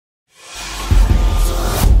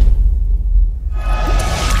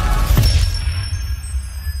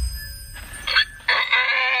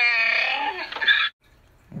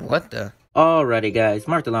What the? Alrighty guys,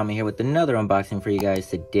 Mark Delamy here with another unboxing for you guys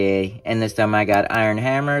today. And this time I got Iron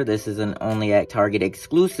Hammer. This is an only at Target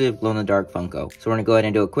exclusive glow-in-the-dark Funko. So we're gonna go ahead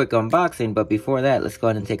and do a quick unboxing, but before that, let's go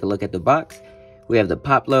ahead and take a look at the box. We have the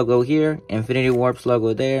Pop logo here, Infinity Warps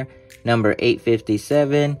logo there, number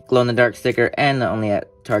 857, glow-in-the-dark sticker, and the only at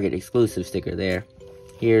Target exclusive sticker there.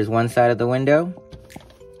 Here's one side of the window,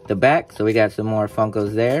 the back, so we got some more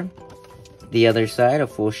Funkos there. The other side, a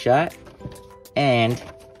full shot, and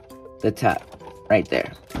the top right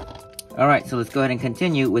there. All right, so let's go ahead and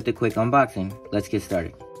continue with the quick unboxing. Let's get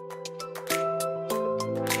started.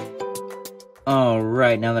 All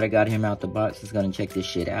right, now that I got him out the box, let's go ahead and check this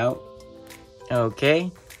shit out.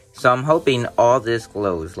 Okay, so I'm hoping all this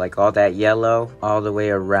glows, like all that yellow all the way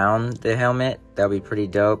around the helmet. That'll be pretty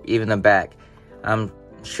dope. Even the back, I'm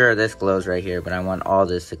sure this glows right here, but I want all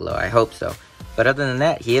this to glow. I hope so. But other than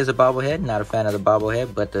that, he is a bobblehead. Not a fan of the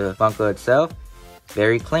bobblehead, but the Funko itself,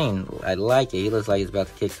 very clean. I like it. He looks like he's about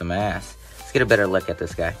to kick some ass. Let's get a better look at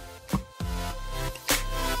this guy.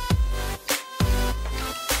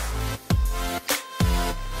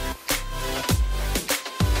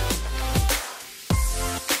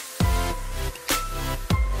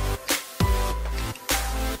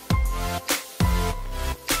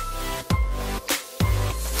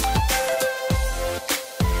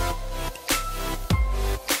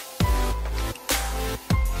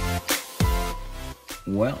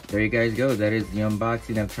 Well, there you guys go. That is the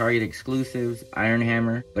unboxing of Target exclusives, Iron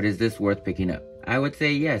Hammer. But is this worth picking up? I would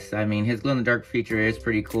say yes. I mean, his glow-in-the-dark feature is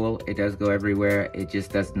pretty cool. It does go everywhere. It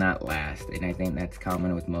just does not last. And I think that's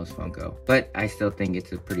common with most Funko. But I still think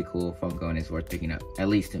it's a pretty cool Funko and it's worth picking up. At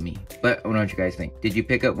least to me. But I don't know what you guys think. Did you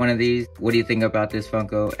pick up one of these? What do you think about this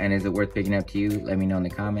Funko? And is it worth picking up to you? Let me know in the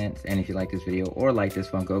comments. And if you like this video or like this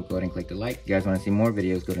Funko, go ahead and click the like. If you guys want to see more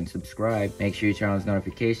videos, go ahead and subscribe. Make sure you turn on those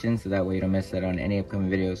notifications so that way you don't miss out on any upcoming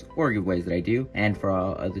videos or giveaways that I do. And for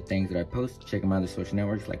all other things that I post, check them out on the social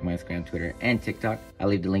networks like my Instagram, Twitter, and TikTok. I'll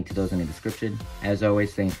leave the link to those in the description. As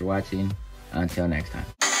always, thanks for watching. Until next time.